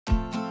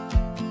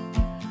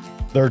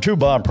There are two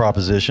bond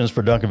propositions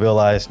for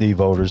Duncanville ISD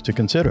voters to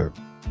consider.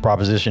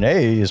 Proposition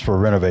A is for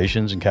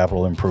renovations and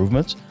capital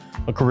improvements,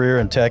 a career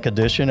and tech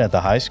addition at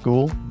the high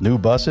school, new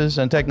buses,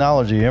 and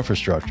technology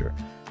infrastructure.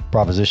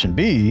 Proposition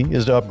B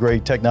is to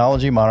upgrade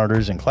technology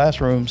monitors and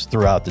classrooms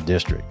throughout the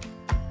district.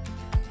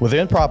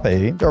 Within Prop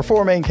A, there are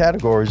four main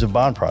categories of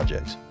bond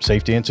projects: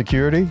 safety and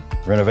security,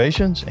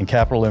 renovations and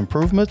capital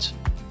improvements,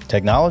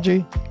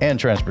 technology, and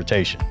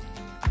transportation.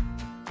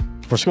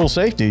 For school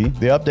safety,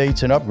 the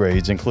updates and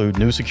upgrades include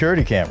new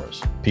security cameras,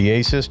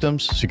 PA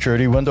systems,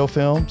 security window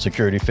film,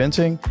 security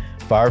fencing,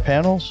 fire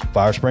panels,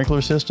 fire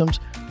sprinkler systems,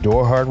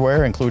 door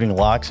hardware including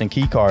locks and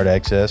key card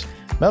access,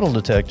 metal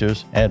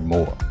detectors, and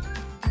more.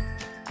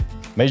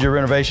 Major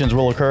renovations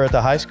will occur at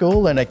the high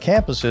school and at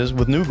campuses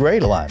with new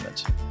grade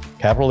alignments.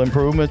 Capital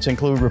improvements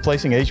include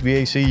replacing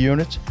HVAC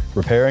units,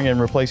 repairing and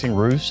replacing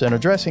roofs, and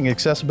addressing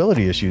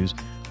accessibility issues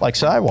like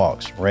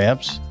sidewalks,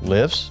 ramps,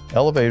 lifts,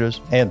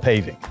 elevators, and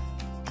paving.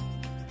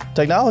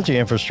 Technology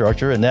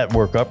infrastructure and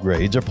network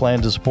upgrades are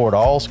planned to support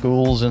all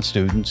schools and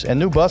students, and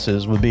new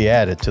buses would be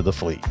added to the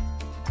fleet.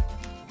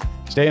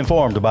 Stay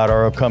informed about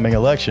our upcoming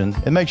election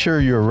and make sure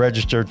you're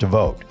registered to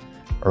vote.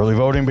 Early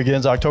voting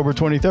begins October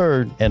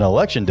 23rd and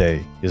Election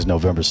Day is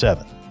November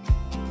 7th.